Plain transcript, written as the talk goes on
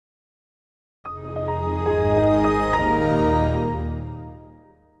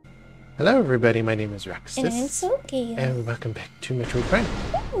Hello everybody, my name is And I'm Rexus, Sophia. and welcome back to Metroid Prime.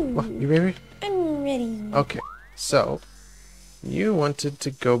 What, Ooh, you ready? I'm ready. Okay, so, you wanted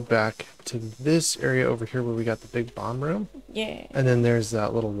to go back to this area over here where we got the big bomb room, Yeah. and then there's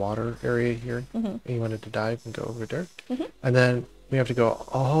that little water area here, Mm-hmm. and you wanted to dive and go over there, Mm-hmm. and then we have to go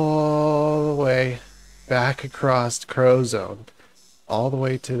all the way back across Crow Zone, all the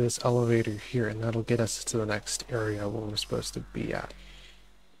way to this elevator here, and that'll get us to the next area where we're supposed to be at.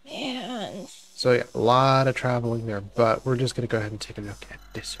 Man. So yeah, a lot of traveling there, but we're just gonna go ahead and take a look at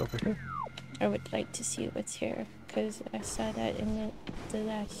this over here. I would like to see what's here, because I saw that in the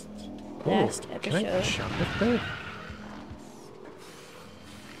last Ooh, can I episode. jump it there?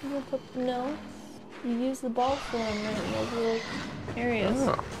 No. You use the ball form right in those little areas.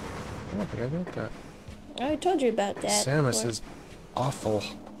 Oh, I don't think I did that. I told you about that. Samus before. is awful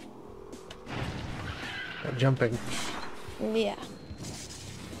at jumping. Yeah.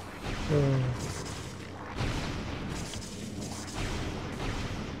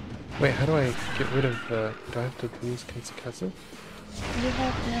 Wait, how do I get rid of the... Do I have to use Kensukesu? You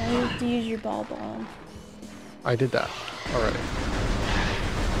have to use your ball bomb. I did that already.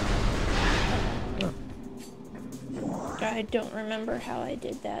 Oh. I don't remember how I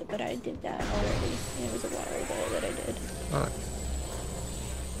did that, but I did that already. It was a while ago that I did. Alright.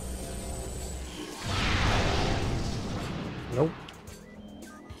 Nope.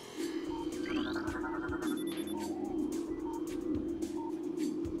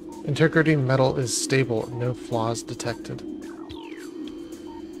 Integrity metal is stable, no flaws detected.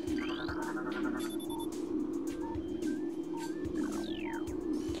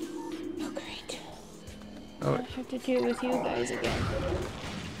 Oh, great. Oh, I have to do it with you guys again.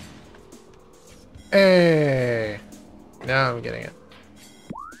 hey! Now I'm getting it.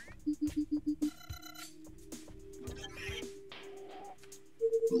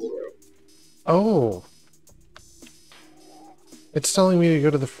 Oh! It's telling me to go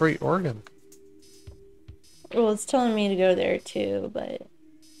to the freight organ. Well, it's telling me to go there too, but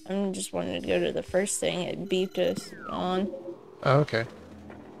I'm just wanting to go to the first thing it beeped us on. Oh, okay.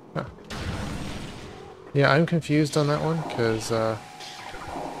 Huh. Yeah, I'm confused on that one, because I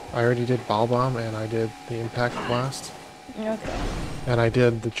already did Ball Bomb, and I did the Impact Blast. Okay. And I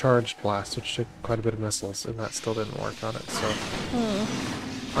did the Charged Blast, which took quite a bit of missiles, and that still didn't work on it, so...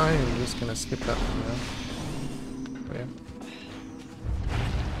 I am just gonna skip that for now. Oh, yeah.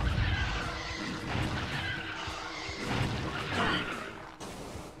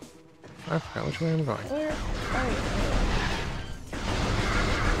 I forgot which way I'm going. Where are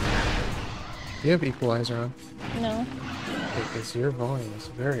Do you have equalizer on? you? No. Because your volume is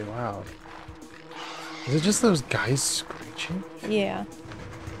very loud. Is it just those guys screeching? Yeah.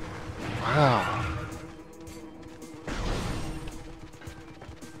 Wow.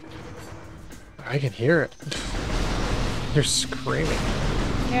 I can hear it. They're screaming.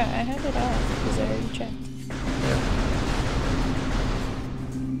 Yeah, I had it off because I already checked. Yeah.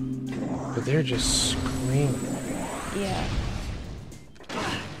 But they're just screaming. Yeah.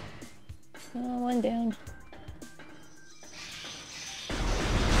 Oh, one down.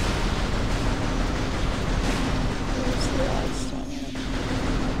 Where's the last one at?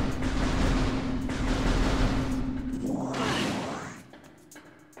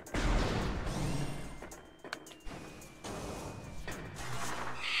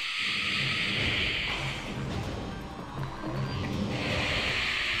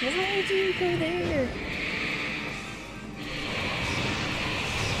 Why did you go there?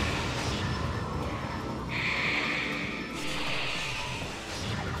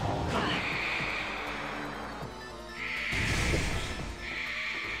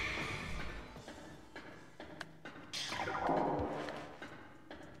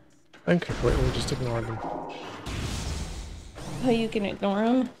 I completely just ignored them. Oh, you can ignore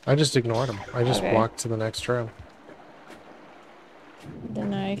them? I just ignored them. I just Okay. walked to the next row.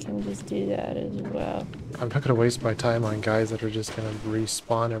 Then I can just do that as well. I'm not gonna waste my time on guys that are just gonna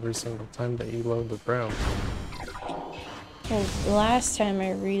respawn every single time that you load the room. Well, last time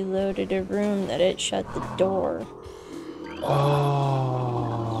I reloaded a room that it shut the door.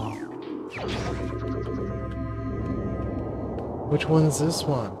 Oh. Which one's this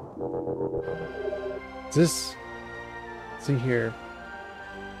one? Is this... See here.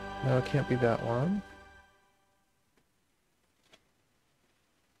 No, it can't be that one.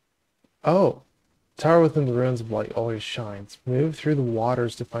 Oh. Tower within the ruins of light always shines. Move through the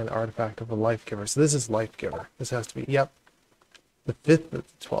waters to find the artifact of a life giver. So this is life giver. This has to be, yep. The 5th of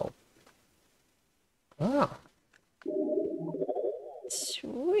the 12th. Ah.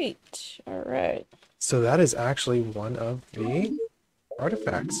 Sweet. Alright. So that is actually one of the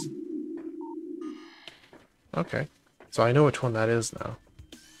artifacts. Okay. So I know which one that is now.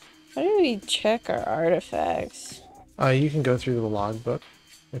 How do we check our artifacts? You can go through the logbook.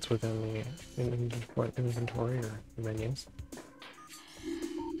 It's within the inventory or the menus.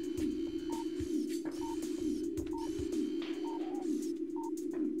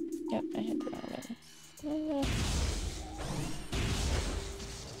 Yep, I hit the wrong one.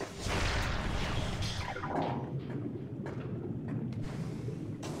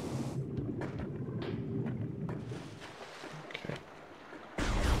 Okay.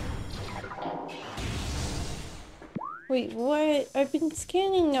 Wait, what? I've been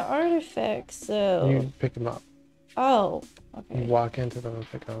scanning the artifacts, though. You pick them up. Oh, You okay. walk into them and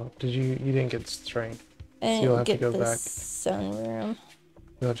pick them up. You didn't get strength. I So you'll didn't have to get go the back. sunroom.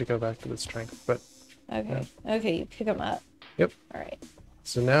 You'll have to go back to the strength. But Okay. Okay, you pick them up. yep. Alright.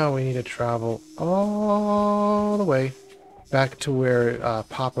 So now we need to travel all the way back to where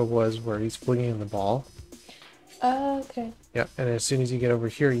Papa was, where he's flinging the ball. Okay. Yep, and as soon as you get over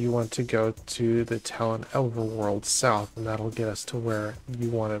here, you want to go to the Talon Overworld south, and that'll get us to where you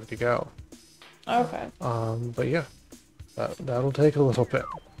wanted to go. Okay. But yeah, that'll take a little bit.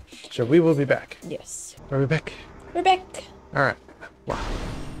 So we will be back. Yes. Are we back? We're back. All right. Wow.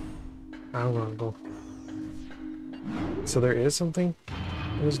 I'm gonna go. So there is something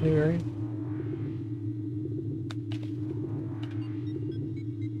in this new area?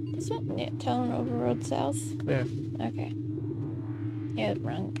 Is it Talon Overworld South? Yeah. Okay. Yeah,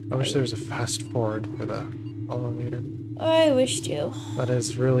 wrong. I wish there was a fast forward for the elevator. I wished you. That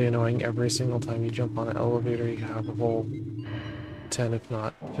is really annoying. Every single time you jump on an elevator, you have a whole 10, if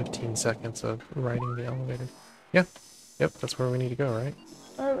not 15 seconds of riding the elevator. Yeah. Yep, that's where we need to go, right?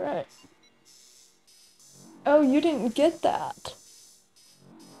 Alright. Oh, you didn't get that.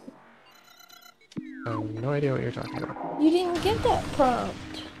 I have no idea what you're talking about. You didn't get that prompt.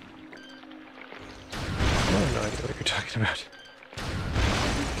 I have no idea what you're talking about.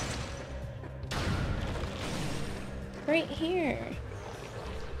 Right here.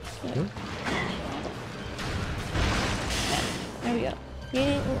 Hmm? There we go. You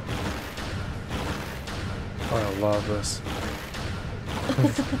didn't. Oh, I love this.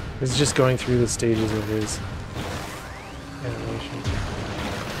 It's just going through the stages of his animation.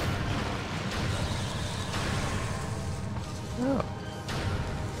 Oh.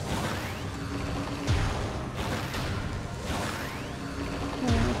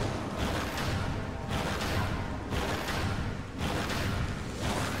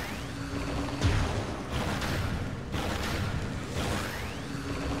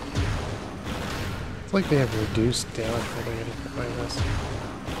 It's like they have reduced damage while they're getting hit by this.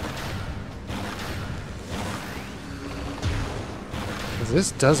 Because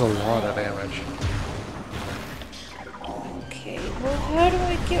this does a lot of damage. Okay, well, how do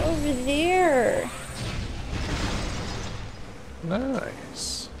I get over there?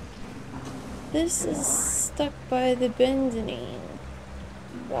 Nice. This is stuck by the benzene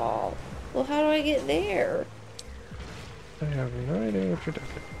wall. Well, how do I get there? I have no idea what you're doing.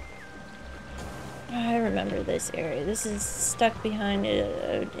 I remember this area. This is stuck behind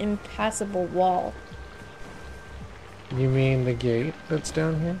an impassable wall. You mean the gate that's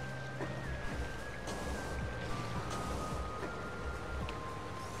down here?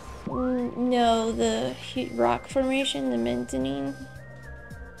 No, the rock formation, the mezzanine.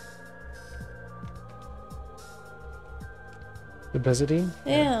 The Bezadine?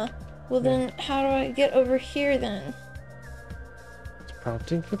 Yeah. Well, then how do I get over here then? It's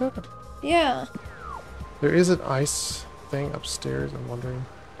prompting for that. Yeah. There is an ice thing upstairs. I'm wondering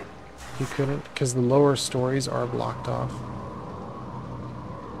if you couldn't, because the lower stories are blocked off.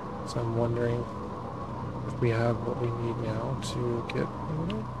 So I'm wondering if we have what we need now to get over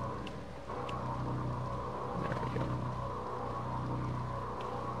there. There we go.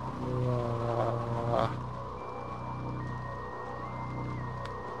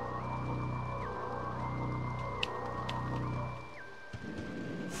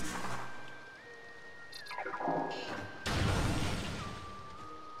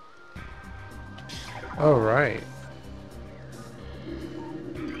 All right.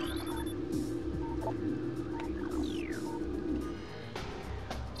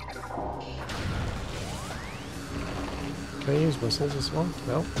 Can I use whistles as well?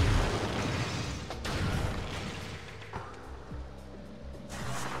 No.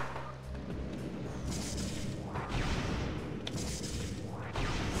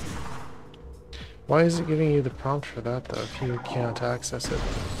 Why is it giving you the prompt for that though if you can't access it?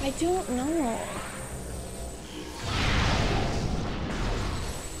 I don't know.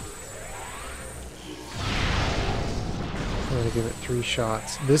 I'm going to give it 3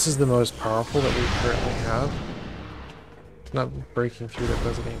 shots. This is the most powerful that we currently have. It's not breaking through that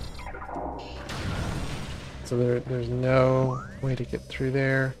residue. So there's no way to get through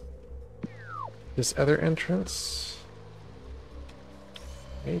there. This other entrance?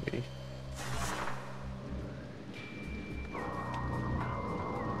 Maybe.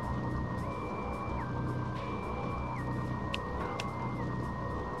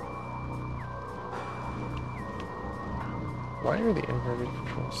 Why are the inverted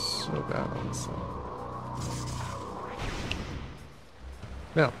controls so bad on this thing?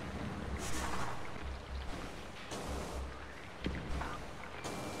 No.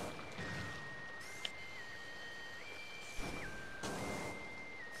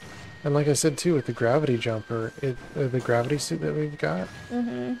 And like I said too, with the gravity jumper, the gravity suit that we've got,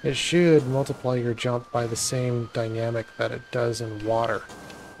 it should multiply your jump by the same dynamic that it does in water.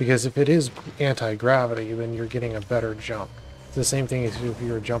 Because if it is anti-gravity, then you're getting a better jump. It's the same thing as if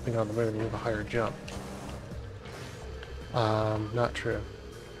you were jumping on the moon, you have a higher jump. Not true.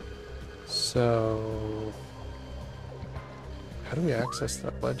 So, how do we access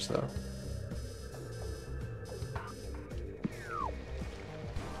that ledge though?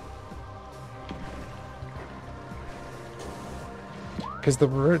 Because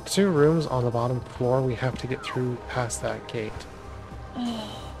the two rooms on the bottom floor, we have to get through past that gate.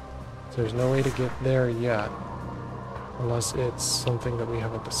 So there's no way to get there yet. Unless it's something that we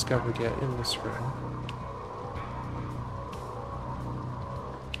haven't discovered yet in this room.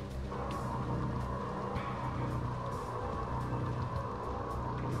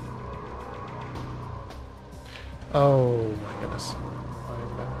 Oh my goodness.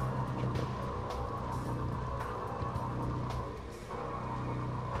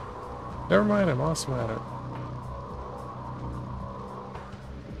 Never mind, I'm awesome at it.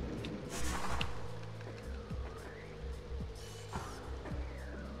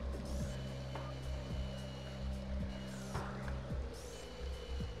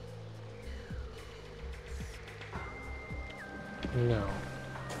 No.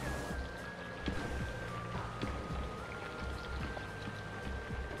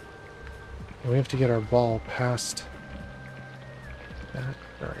 We have to get our ball past that.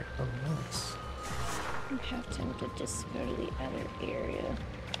 Alright, oh nice. I'm half tempted to just go to the other area.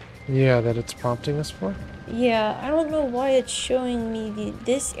 Yeah, that it's prompting us for? Yeah, I don't know why it's showing me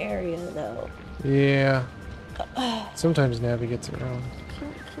this area though. Yeah. Sometimes Navi gets it wrong.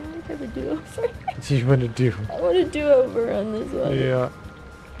 Can we have a do-over? What do you want to do? I want a do-over on this one. Yeah.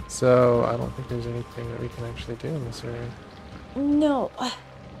 So, I don't think there's anything that we can actually do in this area. No.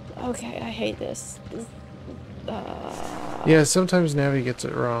 Okay, I hate this. Yeah, sometimes Navi gets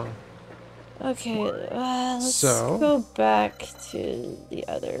it wrong. Okay, let's So, go back to the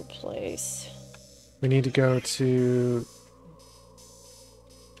other place. we need to go to...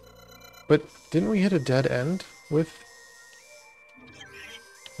 But didn't we hit a dead end with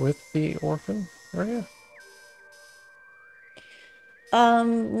the orphan area?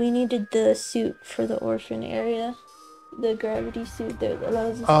 We needed the suit for the orphan area. The gravity suit that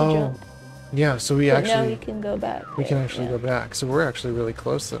allows us to jump. Yeah, so we But actually... now we can go back. We can there, actually yeah. go back. So we're actually really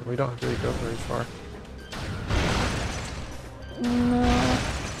close then. We don't have to really go very far. No.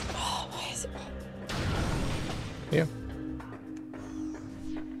 Oh, why is it... Yeah.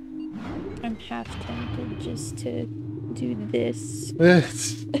 I'm half tempted just to do this.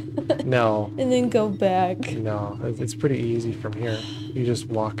 No. And then go back. No. It's pretty easy from here. You just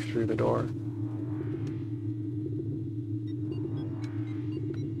walk through the door.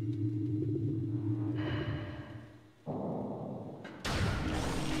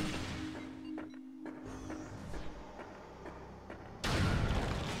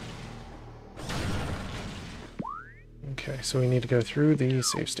 Okay, so we need to go through the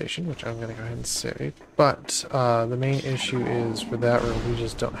save station, which I'm going to go ahead and save. But the main issue is for that room, we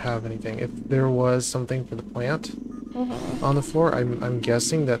just don't have anything. If there was something for the plant on the floor, I'm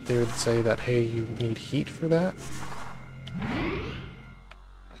guessing that they would say that, hey, you need heat for that.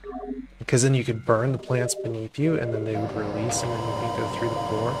 Because then you could burn the plants beneath you, and then they would release, and then you can go through the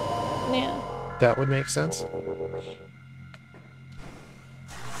floor. Yeah. That would make sense.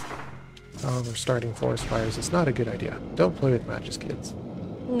 However, starting forest fires is not a good idea. Don't play with matches, kids.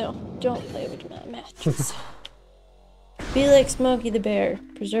 No, don't play with my matches. Be like Smokey the Bear,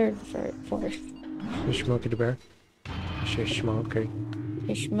 preserved for forest. Hey, Smokey the Bear. Hey, Smokey.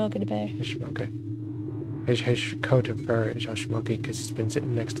 Hey, Smokey the Bear. Hey, Smokey. Hey, coat of bear is Smokey because it's been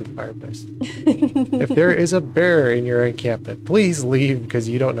sitting next to the fireplace. If there is a bear in your encampment, please leave because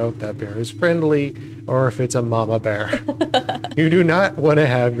you don't know if that bear is friendly or if it's a mama bear. You do not want to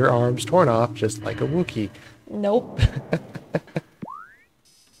have your arms torn off just like a Wookiee. Nope.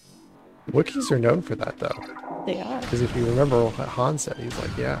 Wookiees are known for that, though. They are. Because if you remember what Han said, he's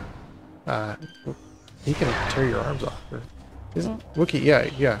like, yeah, uh, he can tear your arms off. Or, is it Wookiee? Yeah,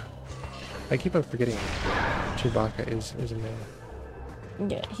 yeah. I keep on forgetting Chewbacca is a man.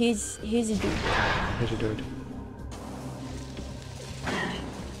 Yeah, he's a dude. He's a dude.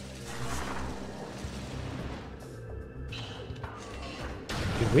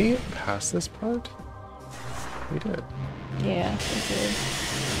 Did we pass this part? We did. Yeah, we did.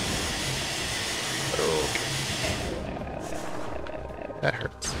 Okay. That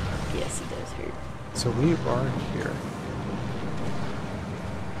hurts. Yes, it does hurt. So we are here.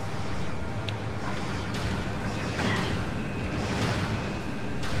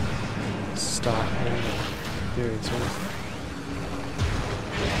 Stop. Dude, seriously.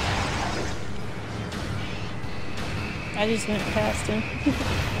 I just went past him.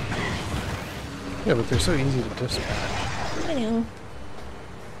 Yeah, but they're so easy to dispatch. I know.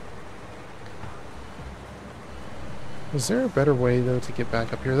 Is there a better way, though, to get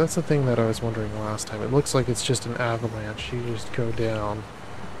back up here? That's the thing that I was wondering last time. It looks like it's just an avalanche. You just go down.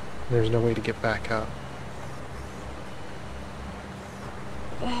 There's no way to get back up.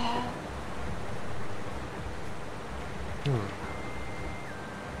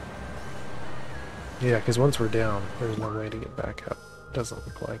 Yeah, because once we're down, there's no way to get back up. Doesn't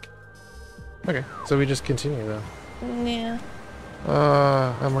look like. Okay, so we just continue, then. Yeah.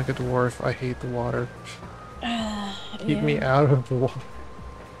 I'm like a dwarf. I hate the water. Keep Yeah. me out of the water.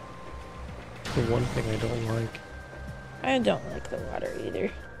 The one thing I don't like. I don't like the water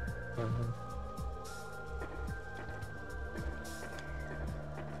either.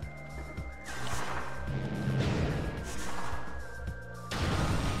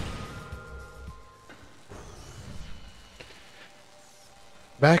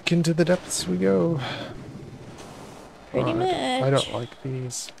 Back into the depths we go. Pretty much. I don't like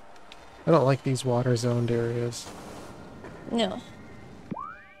these. I don't like these water zoned areas. No.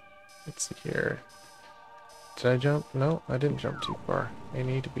 Let's see here. Did I jump? No, I didn't jump too far. I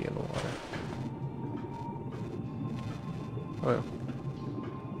need to be in the water. Oh.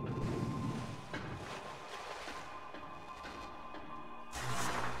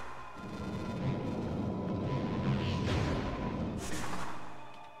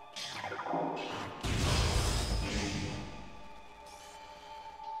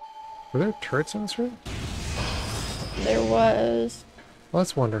 Were there turrets in this room? There was. Well,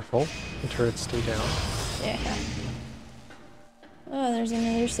 that's wonderful. The turrets stay down. Yeah. Oh, there's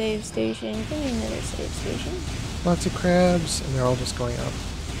another save station. Give me another save station. Lots of crabs, and they're all just going up.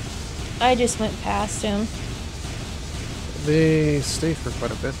 I just went past him. They stay for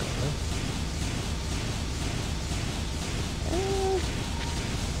quite a bit, don't they?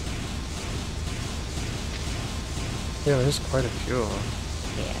 Yeah, there's quite a few of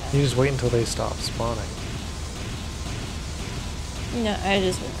them. Yeah. You just wait until they stop spawning. No, I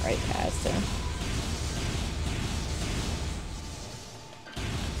just went right past him.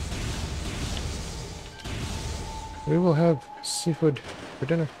 We will have seafood for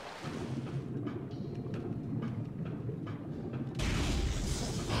dinner.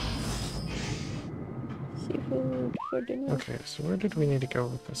 Seafood for dinner. Okay, so where did we need to go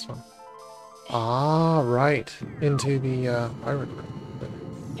with this one? Ah, right. Into the pirate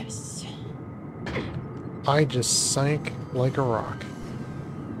room. Yes. I just sank like a rock.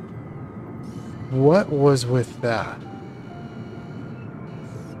 What was with that?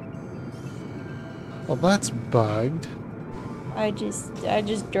 Well, that's bugged. I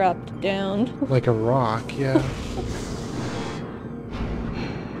just dropped down. Like a rock, yeah.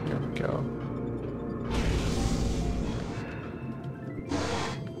 There we go.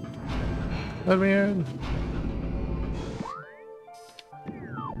 Let me in.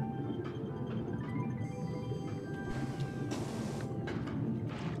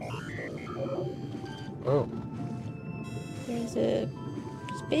 Oh, There's a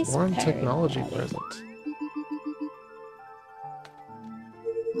space foreign pirate technology body. present.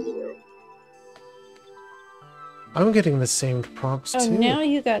 I'm getting the same prompts Oh, too. now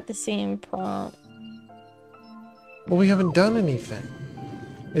you got the same prompt. Well, we haven't done anything.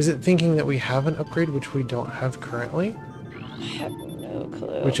 Is it thinking that we have an upgrade which we don't have currently? I have no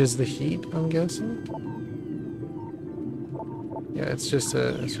clue. Which is the heat, I'm guessing? Yeah, it's just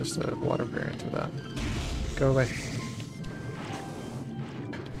a water variant of that. Go away.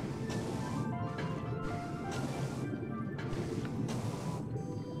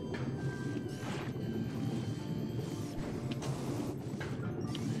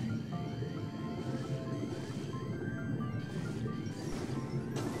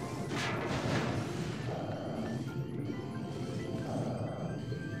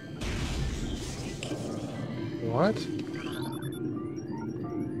 What?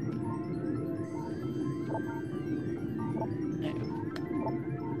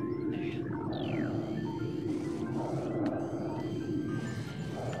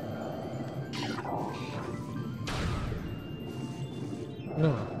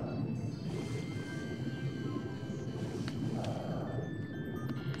 No.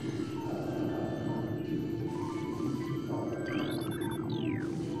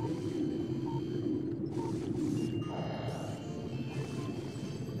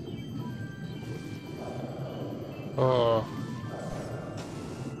 Oh.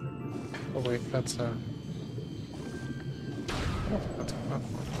 Oh wait, that's oh, that's a platform.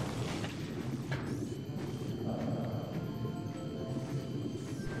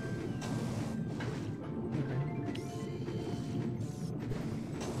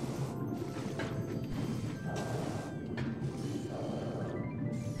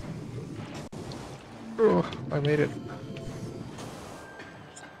 Oh, I made it.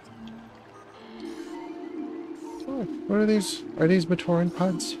 Oh, what are these? Are these Matoran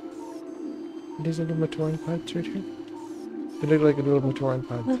pods? Are these little Matoran pods right here? They look like a little Matoran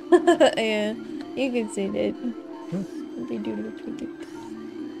pods. Yeah, you can see that. Hmm. They do look pretty.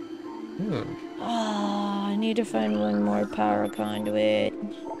 Hmm. Oh, I need to find one more power conduit.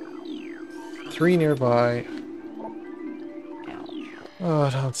 3 nearby. Ow. Oh,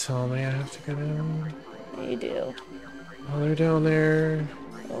 don't tell me I have to go down. You do. Oh, they're down there.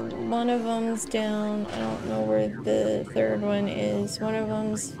 One of them's down. I don't know where the third one is. One of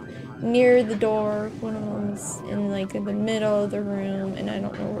them's near the door. One of them's in like in the middle of the room, and I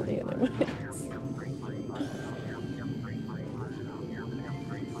don't know where the other one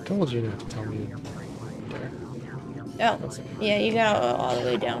is. Told you not to tell me. There. Oh, yeah, you got all the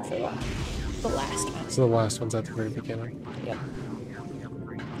way down for the last one. So the last one's at the very beginning. Yep.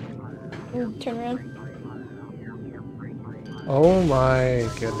 Ooh, turn around. Oh my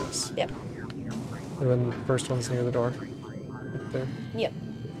goodness. Yep. And then the first one's near the door. Up there. Yep.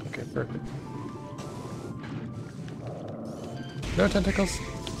 Okay, perfect. No tentacles.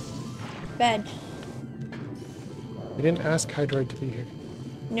 Bad. We didn't ask Hydroid to be here.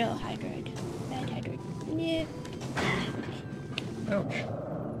 No hydroid. Bad hydroid. Yeah. Ouch.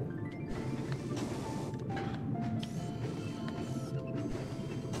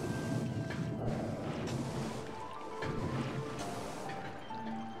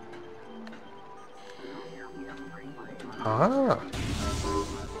 Ah.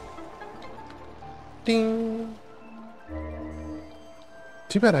 Ding.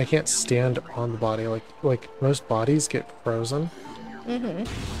 Too bad I can't stand on the body. Like most bodies get frozen. Mm-hmm.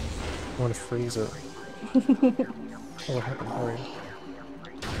 I want to freeze it. Oh, what happened? Oh,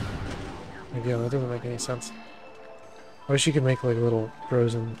 yeah. Yeah, that doesn't make any sense. I wish you could make like little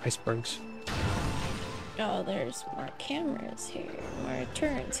frozen icebergs. Oh, there's more cameras here. More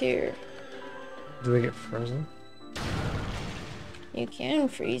turrets here. Do they get frozen? You can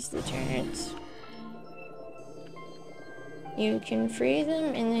freeze the turrets. You can freeze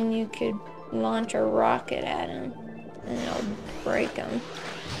them, and then you could launch a rocket at them, and it'll break them.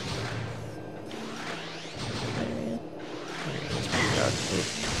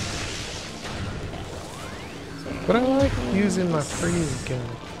 But I like using my freeze gun.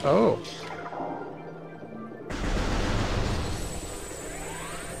 Oh.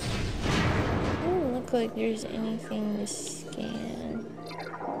 Doesn't look like there's anything to scan.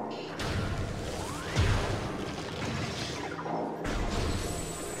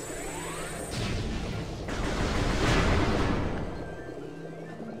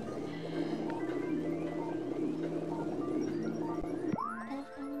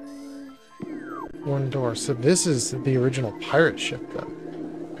 One door. So this is the original pirate ship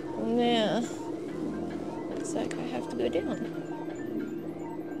then. Yeah. Looks like I have to go down.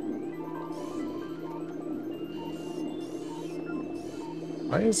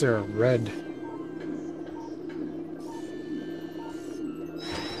 Why is there a red?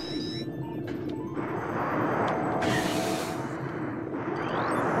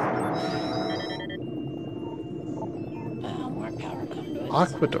 More power conduits.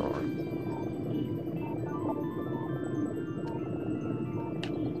 Aquador.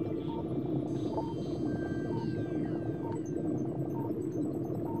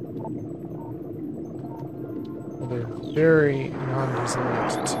 Well, they're very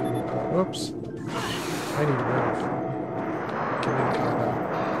non-resilient to... whoops. I need to move. Get in combat.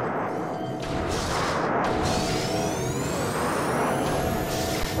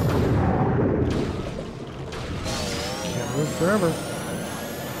 Can't move forever.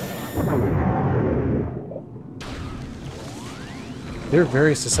 They're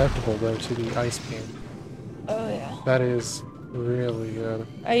very susceptible, though, to the ice beam. Oh, yeah. That is really good.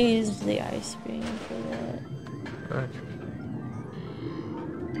 I used the ice beam for that. Okay.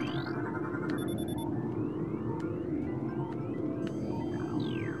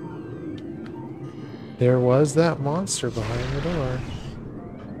 There was that monster behind the door.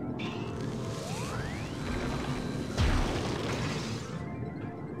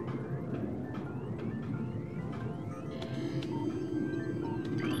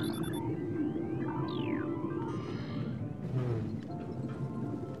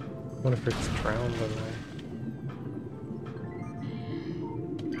 What if it's drowned in there?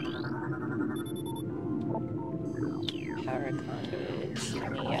 Power conduits. Yeah, I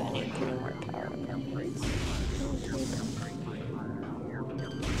need 3 more power conduits.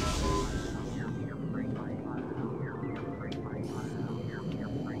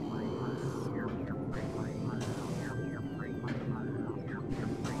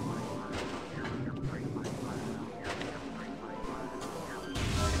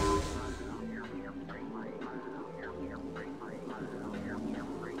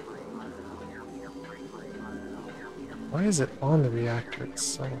 Why is it on the reactor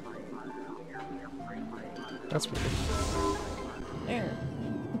itself? That's weird. There.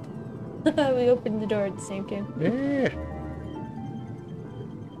 We opened the door at the same time. Yeah.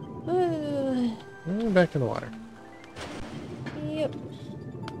 Back in the water. Yep.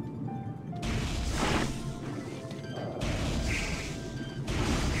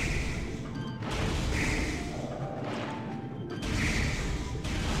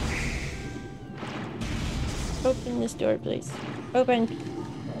 Open this door, please. Open. Thank you.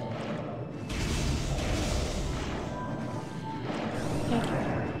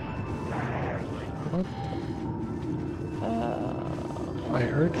 What? I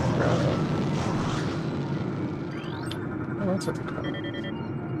heard gravel. Oh, that's what they call it.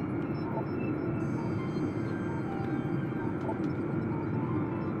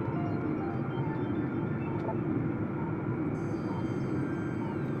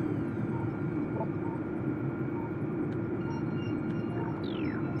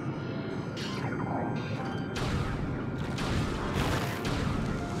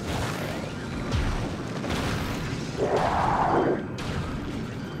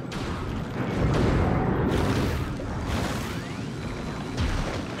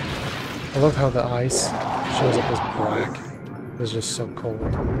 I love how the ice shows up as black. It's just so cold.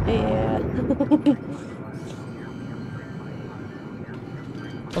 Yeah.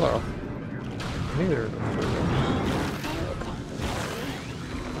 Hello. Neither of them.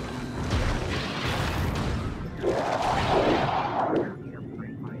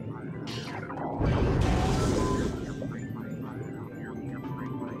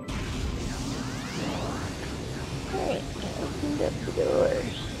 Alright, I opened up the door.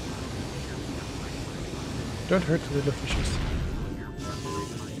 Don't hurt the little fishes.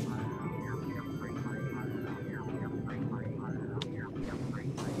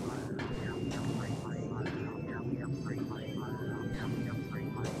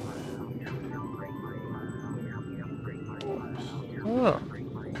 Oh.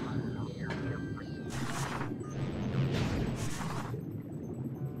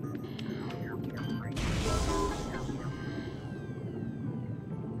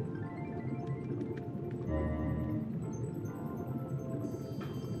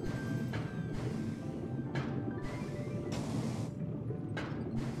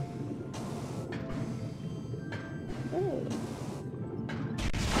 Oh.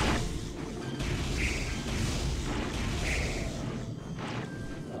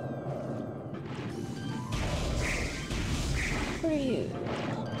 What are you?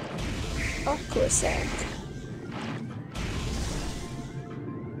 Aqua sac.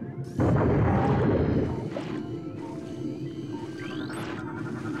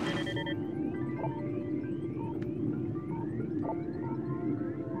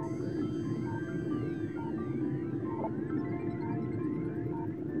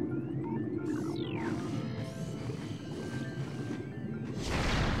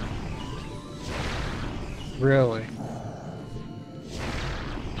 Really?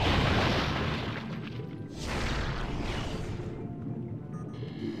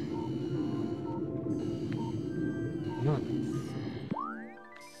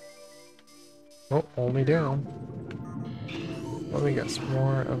 Oh, only down. Let me guess,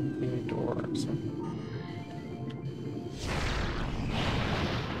 more of the doors.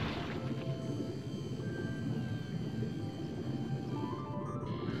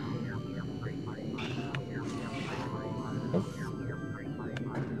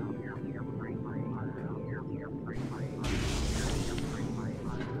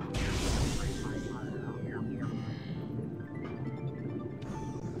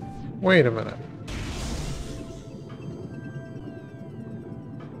 Wait a minute.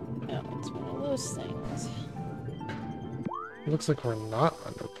 No, it's one of those things. It looks like we're not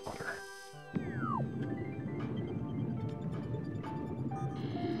underwater.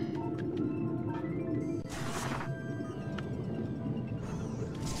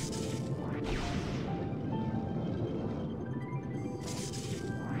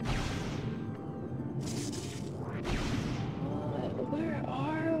 Where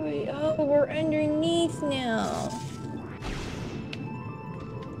are we? Oh, we're underneath now.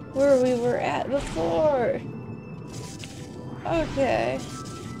 Where we were at before. Okay.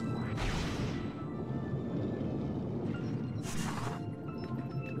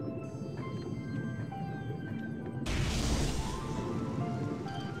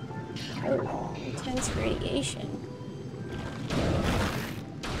 Oh, intense radiation.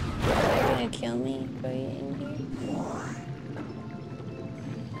 Are they gonna kill me by in here?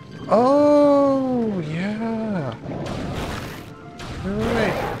 Oh, yeah. You're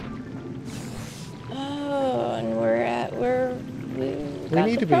right. Oh, and we're at where we got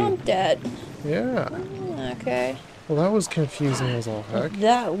need the to be. prompt at. Yeah. Okay. Well, that was confusing as all heck.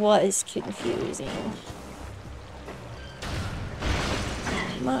 That was confusing.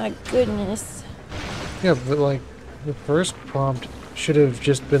 My goodness. Yeah, but like, the first prompt should have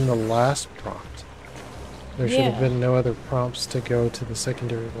just been the last prompt. There should have Yeah. been no other prompts to go to the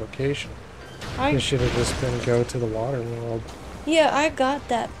secondary location. It should have just been go to the water world. Yeah, I got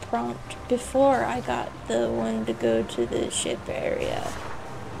that prompt before I got the one to go to the ship area.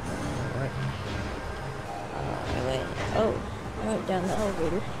 Alright. I went down the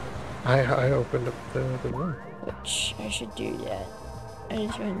elevator, I opened up the room. which I should do that. I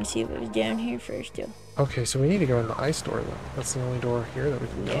just wanted to see what was down here first, though. Okay, so we need to go in the ice door though. That's the only door here that we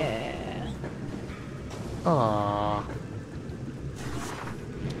can go. Yeah. Aww.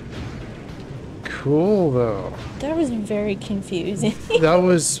 Cool though. That was very confusing. That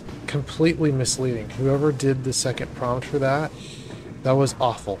was completely misleading. Whoever did the second prompt for that, that was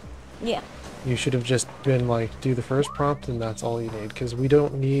awful. Yeah. You should have just been like, do the first prompt and that's all you need. Because we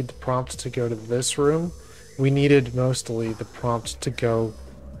don't need the prompt to go to this room. We needed mostly the prompt to go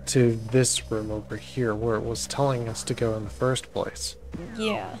to this room over here where it was telling us to go in the first place.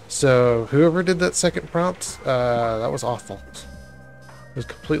 Yeah. So whoever did that second prompt, that was awful. It was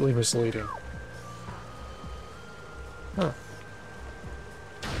completely misleading. Huh.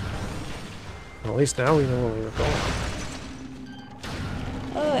 Well, at least now we know where we were going.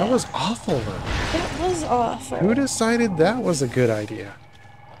 That was awful though. That was awful. Who decided that was a good idea?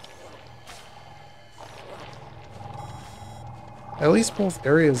 At least both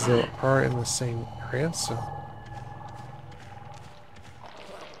areas though are in the same area, so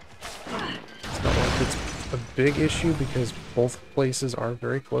it's not like it's a big issue because both places are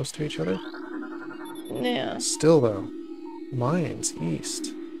very close to each other. Yeah. Still though, mine's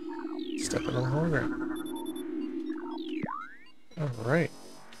east. Step in the hologram. Alright.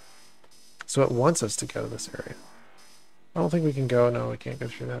 So it wants us to go to this area. I don't think we can go. No, we can't go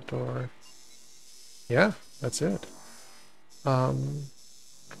through that door. Yeah, that's it.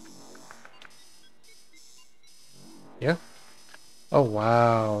 Yeah. Oh,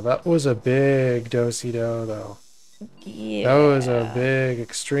 wow. That was a big do-si-do, though. Yeah. That was a big,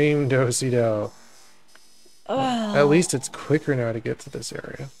 extreme do-si-do. Oh. At least it's quicker now to get to this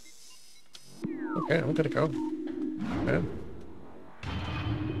area. Okay, I'm gonna go. Man.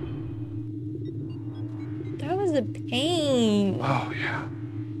 That was a pain. Oh, yeah.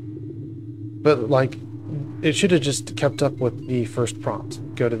 But, like, it should have just kept up with the first prompt.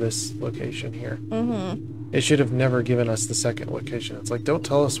 Go to this location here. Mm-hmm. It should have never given us the second location. It's like, don't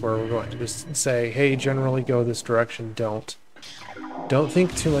tell us where we're going. Just say, hey, generally go this direction. Don't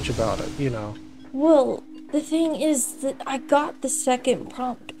think too much about it, you know. Well, the thing is that I got the second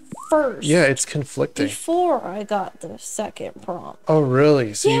prompt first. Yeah, it's conflicting. Before I got the second prompt. Oh,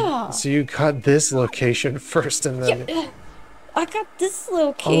 really? So Yeah. you got this location first and then... Yeah, I got this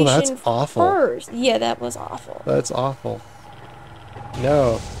location Oh, that's awful. first. Yeah, that was awful. That's awful.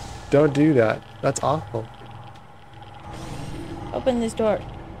 No, don't do that. That's awful. Open this door.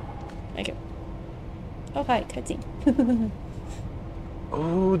 Okay. Oh, hi, cutscene.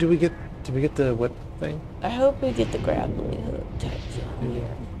 Oh, did we get the whip thing? I hope we get the grappling hook type thing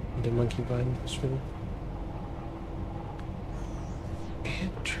here. The monkey vine shooter.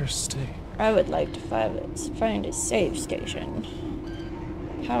 Interesting. I would like to find a save station.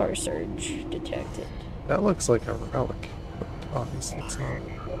 Power surge detected. That looks like a relic, but obviously it's not.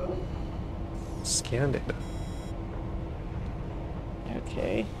 Scan data.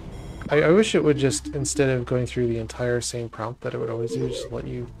 Okay. I wish it would just, instead of going through the entire same prompt that it would always do, just let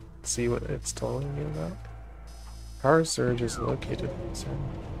you see what it's telling me about. Power surge is located in this area.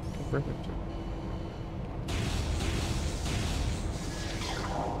 Okay, perfect.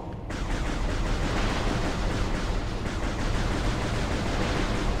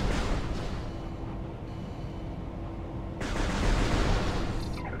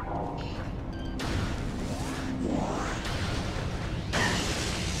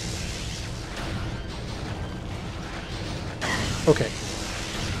 Okay.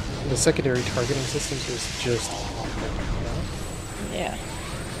 The secondary targeting systems is just awful. Yeah.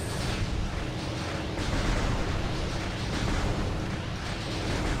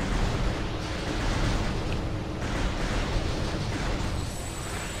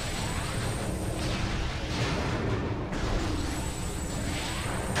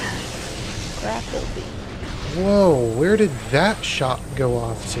 Grapple beam. Whoa, where did that shot go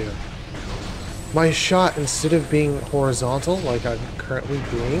off to? My shot, instead of being horizontal, like I'm currently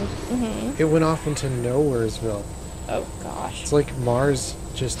being, it went off into Nowheresville. Oh gosh. It's like Mars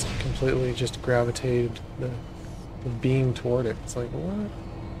just completely just gravitated the beam toward it. It's like, what?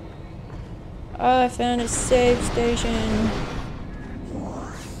 Oh, I found a save station.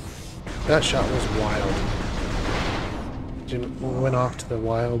 That shot was wild. It went off to the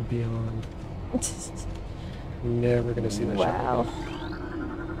wild beyond. Never gonna see that shot Wow. again.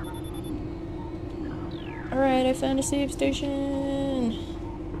 Alright, I found a save station.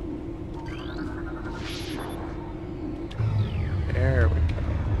 There we go.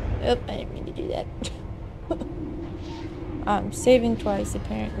 Oh, I didn't mean to do that. I'm saving twice,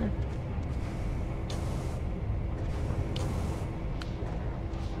 apparently.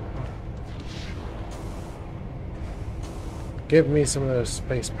 Give me some of those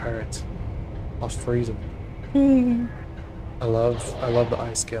space pirates. I'll freeze them. I love the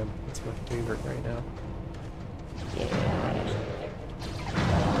ice gun. It's my favorite right now. Yeah.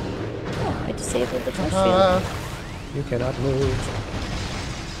 Oh, I disabled the force field. You cannot move.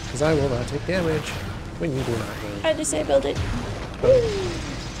 Because I will not take damage when you do not move. I disabled it.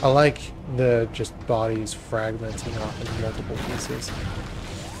 I like the just bodies fragmenting off into multiple pieces.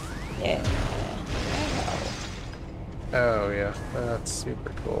 Yeah. Oh yeah, that's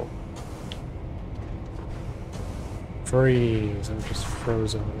super cool. Freeze, I'm just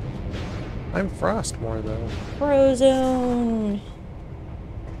frozen. I'm Frostmore though. Frozone.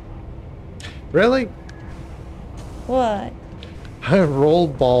 Really? What? I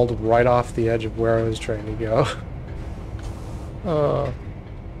rolled balled right off the edge of where I was trying to go.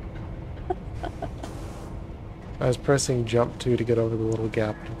 I was pressing jump 2 to get over the little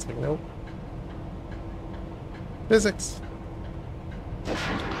gap, and it's like, nope. Physics.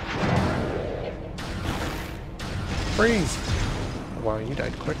 Freeze. Wow, you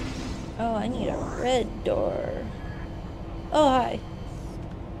died quick. Oh, I need a red door. Oh, hi.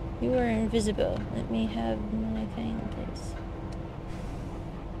 You are invisible. Let me have my thing, please.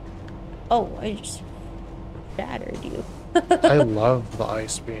 Oh, I just shattered you. I love the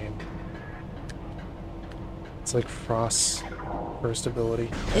ice beam. It's like Frost's first ability.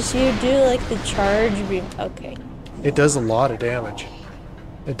 If you do like the charge beam, okay. It does a lot of damage.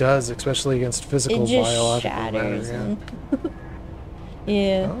 It does, especially against physical It just biological shatters. matter.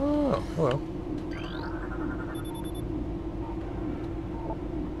 Yeah. Oh, well.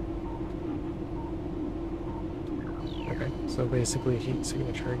 Okay, so basically heat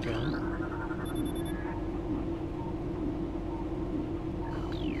signature again.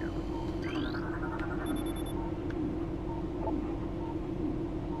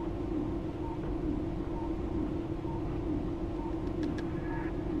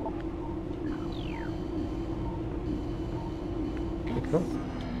 Cool.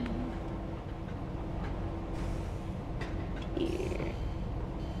 Here.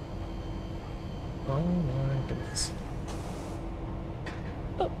 Oh my goodness.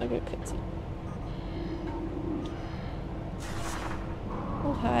 Oh, I got cutscene.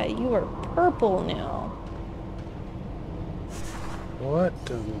 Oh, hi. You are purple now. What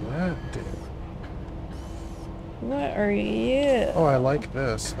does that do? What are you? Oh, I like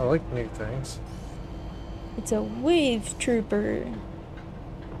this. I like new things. It's a wave trooper.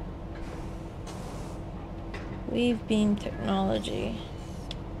 Wave beam technology.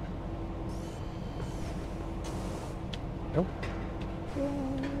 Nope.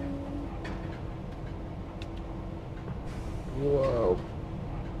 Whoa.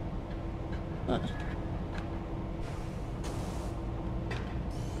 Huh.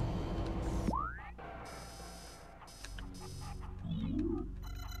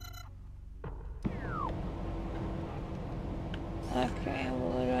 Okay, well,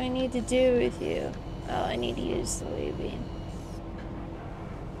 what do I need to do with you? Oh, I need to use the wave beam.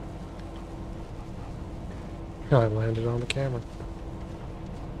 I landed on the camera.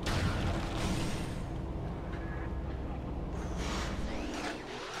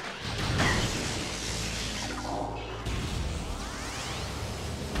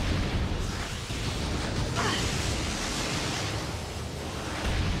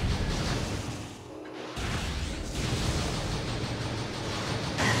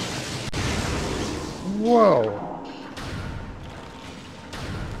 Whoa!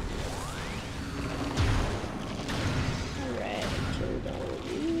 Alright, killed all of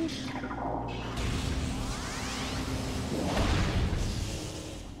you.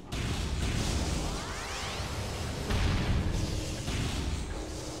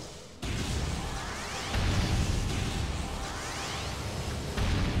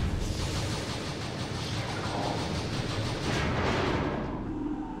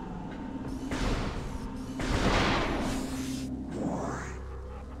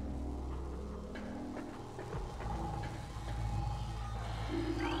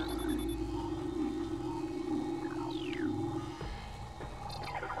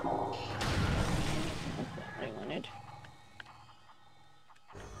 That's what I wanted.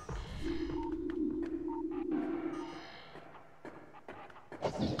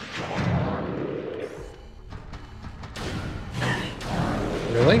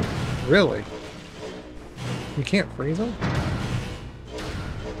 Really? Really? You can't freeze them?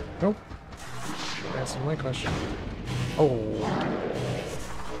 Nope. That's my question. Oh.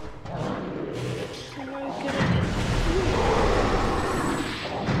 How do I get it?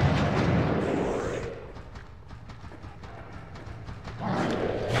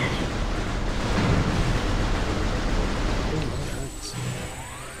 Ooh, that hurts.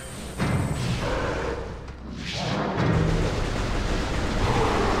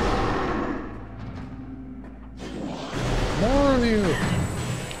 More of you!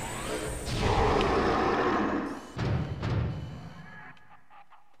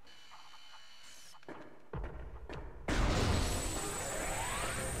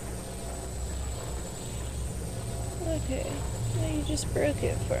 Okay. Well, you just broke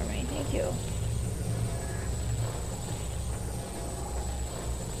it for me. Thank you.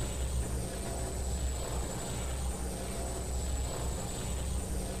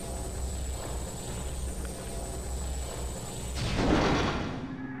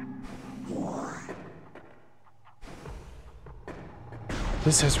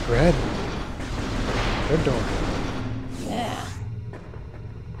 This has red. Red door. Yeah.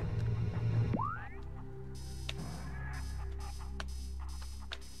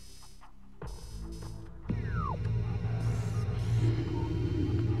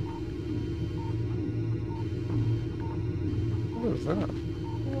 What is that?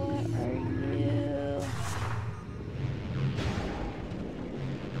 What are you?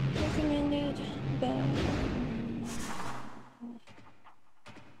 Recommended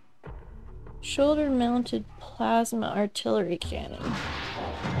shoulder-mounted plasma artillery cannon.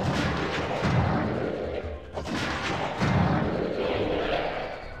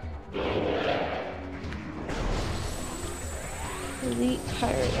 Elite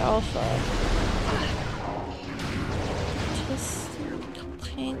Pirate Alpha. Just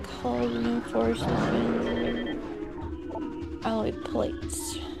tank hull reinforcement. Alloy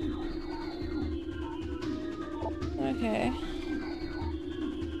plates. Okay.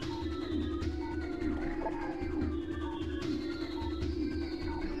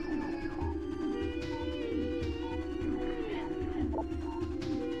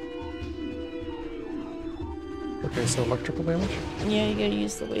 Okay, so electrical damage? Yeah, you gotta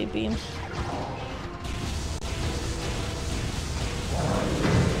use the wave beam.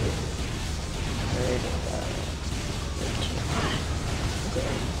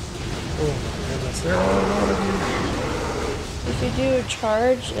 Oh my goodness, there are a lot of you. If you do a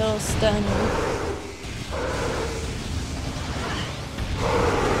charge, it'll stun you.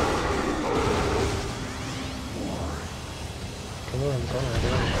 Come on, come on,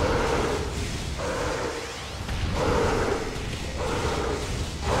 come on.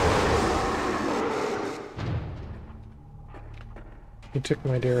 You took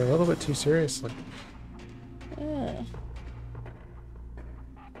my dare a little bit too seriously. Yeah.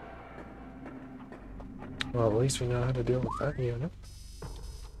 Well, at least we know how to deal with that unit.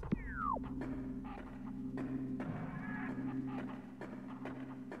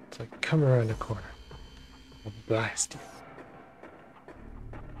 It's like, come around the corner. I'll blast you.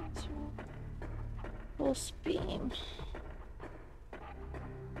 Full beam.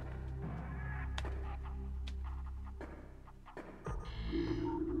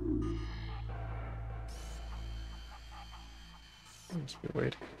 Must be a way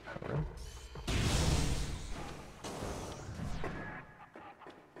to power him.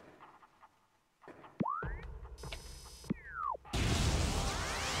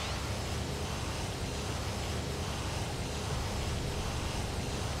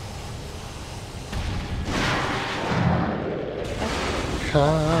 You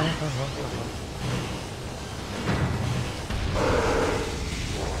can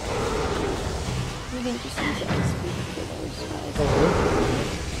just use ice speed for those guys. Oh,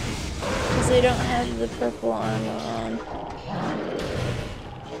 Because they don't have the purple armor on.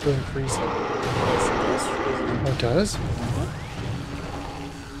 doing freezing. Yes, it is freezing. Oh, it does?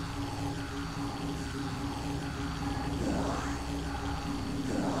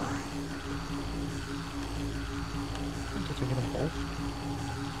 Did I get them both?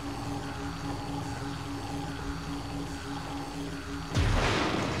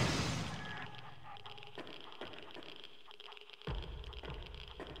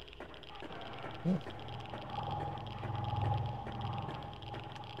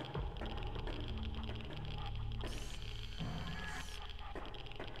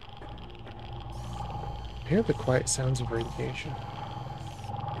 I hear the quiet sounds of radiation.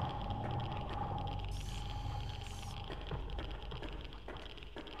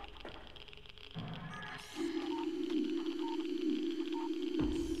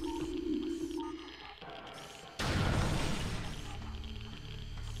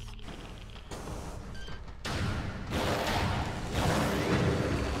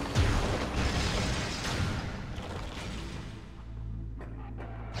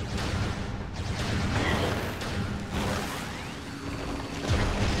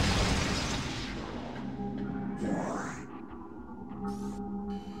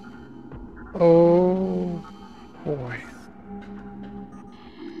 Oh boy.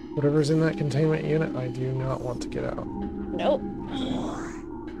 Whatever's in that containment unit, I do not want to get out. Nope.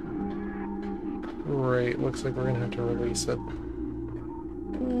 Great, looks like we're gonna have to release it.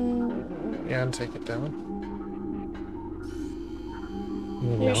 And take it down.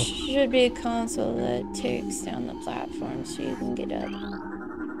 There No. should be a console that takes down the platform so you can get up. I'm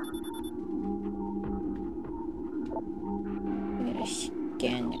gonna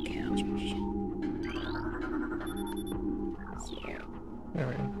scan the counters. Zero. There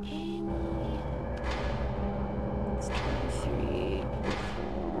we go. It's 23,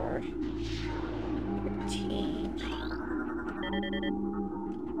 4, 13.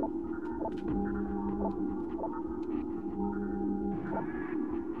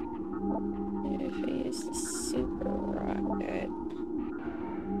 If I use the super rocket.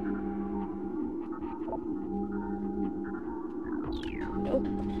 Nope.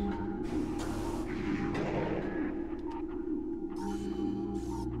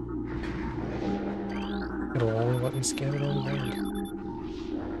 It'll only let me scan it on ground.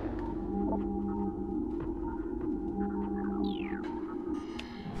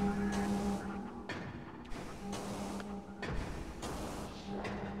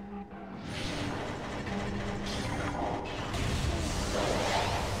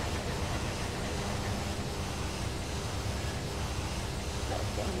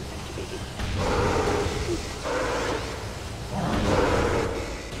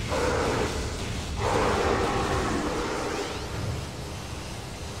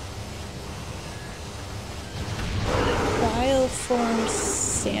 Bioform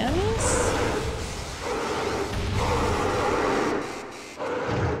Samus?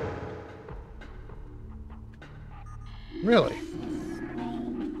 Really?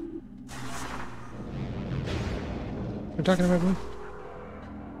 They're talking about me?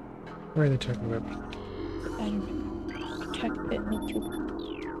 Where are they talking about me? I don't know. Check bit me too.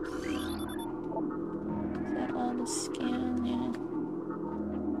 Is that all the scan? Yeah.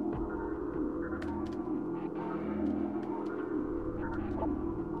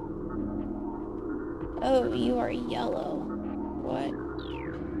 Oh, you are yellow. What?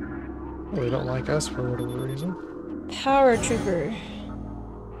 Well, they don't like us for whatever reason. Power Trooper.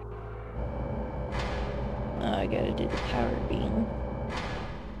 Oh, I gotta do the power beam.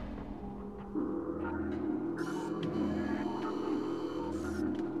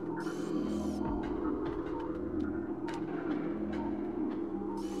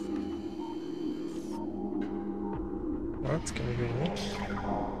 That's gonna be neat.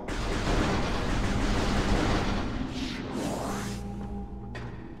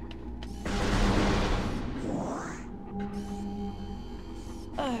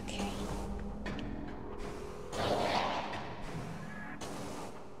 Okay.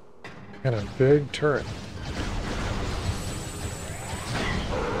 Got a big turret.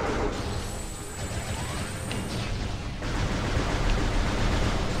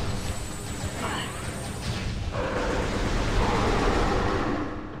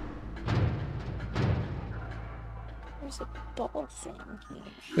 There's a ball thing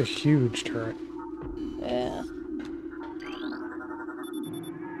here. A huge turret. Yeah.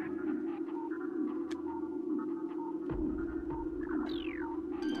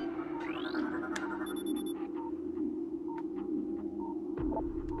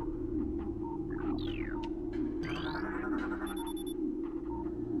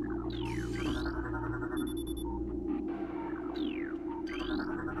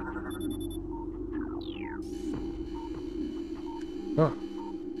 Huh.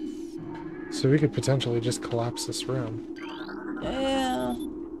 So we could potentially just collapse this room. Yeah.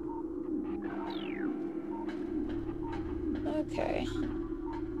 Okay.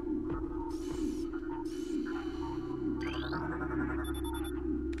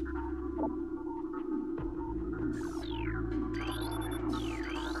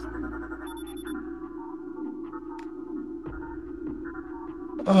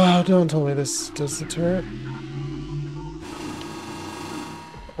 Oh, don't tell me this does the turret.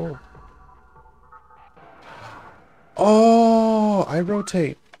 Oh. Oh, I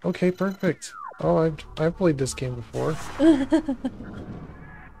rotate. Okay, perfect. Oh, I've played this game before.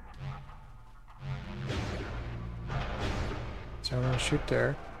 So I'm gonna shoot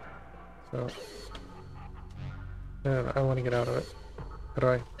there. So no, I want to get out of it. How do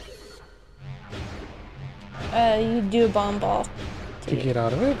I You do a bomb ball. to get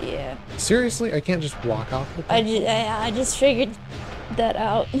out of it? Yeah. Seriously, I can't just walk off with it? I just figured that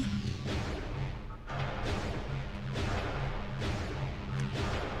out.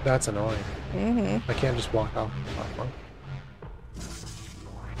 That's annoying. Mm-hmm. I can't just walk off the platform.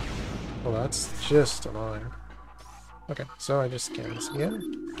 Well, that's just annoying. Okay, so I just scan this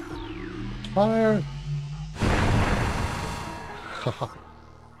again. Fire! Haha.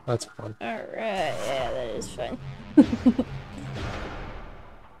 That's fun. Alright, yeah, that is fun.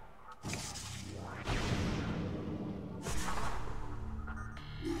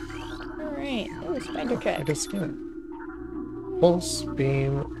 Alright. Oh, spider I trap. just scan it. Pulse,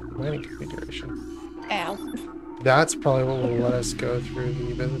 beam, landing configuration. Ow. That's probably what will let us go through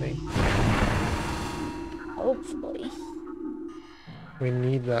the visiting. Hopefully. We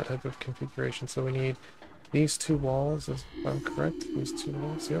need that type of configuration, so we need these two walls, if I'm correct. These two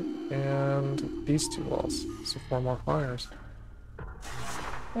walls, yep. And these two walls. So 4 more fires.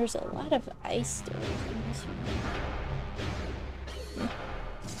 There's a lot of ice stones in this one.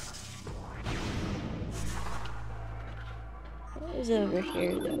 What is over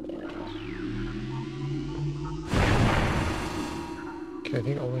here, though? Okay, I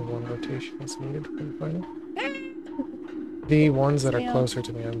think only 1 rotation is needed for the final. The ones that are closer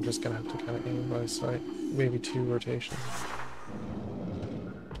to me, I'm just gonna have to kind of aim by sight. Maybe 2 rotations.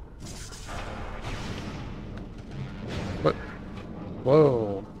 What?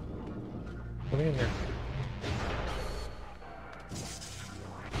 Whoa. Let me in here.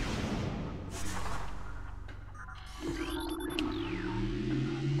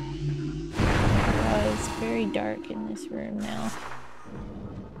 Oh, it's very dark in this room now.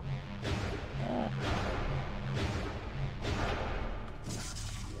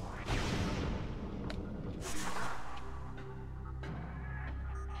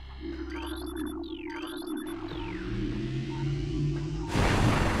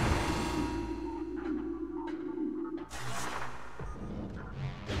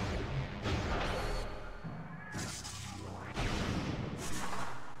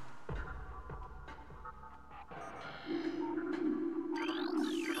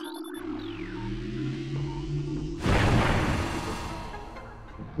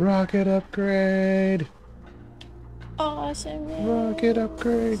 Rocket upgrade! Awesome, man. Rocket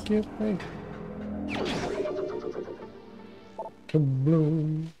upgrade, give me.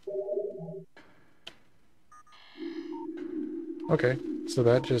 Kabloom. Okay, so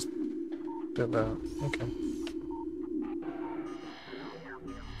that just did that. Okay.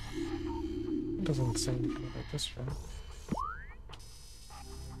 It doesn't say anything about this room.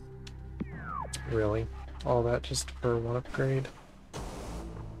 Really? All that just for 1 upgrade?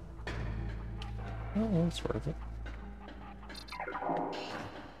 Oh, well, it's worth it.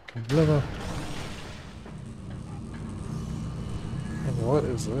 Kablooma. And what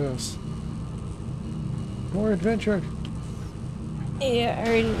is this? More adventure! Yeah, I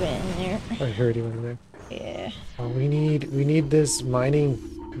already been in there. I heard you in there. Yeah. Oh, we need this mining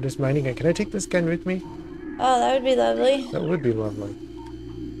gun. Can I take this gun with me? Oh, that would be lovely. That would be lovely.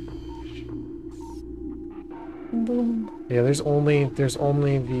 Boom. Yeah, there's only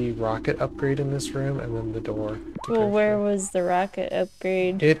the rocket upgrade in this room, and then the door. Well, where was the rocket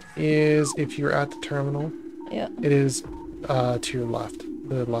upgrade? It is, if you're at the terminal, Yeah. it is to your left.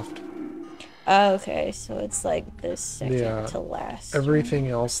 The left. Oh, okay, so it's like this second Yeah. to last. Everything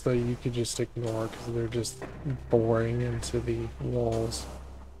else, though, you could just ignore because they're just boring into the walls.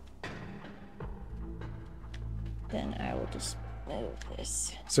 Then I will just move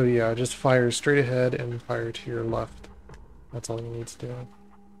this. So yeah, just fire straight ahead and fire to your left. That's all you need to do.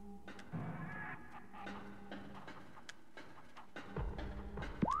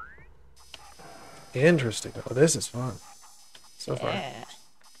 Interesting. Oh, this is fun. So far. Yeah.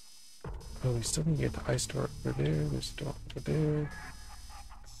 Oh, we still need to get the ice door over there. This door over there.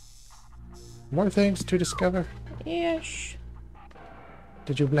 More things to discover. Yes.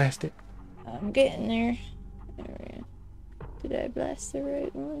 Did you blast it? I'm getting there. Did I blast the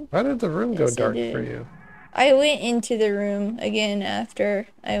right one? Why did the room go Yes, I dark did. for you? I went into the room again after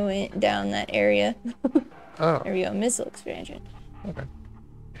I went down that area. Oh, There we go, missile expansion. okay.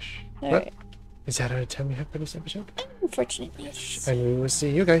 Well, Alright. is that our time we have for this episode? Unfortunately, yes. And we will see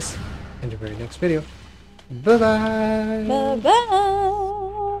you guys in the very next video. Bye-bye! Bye-bye!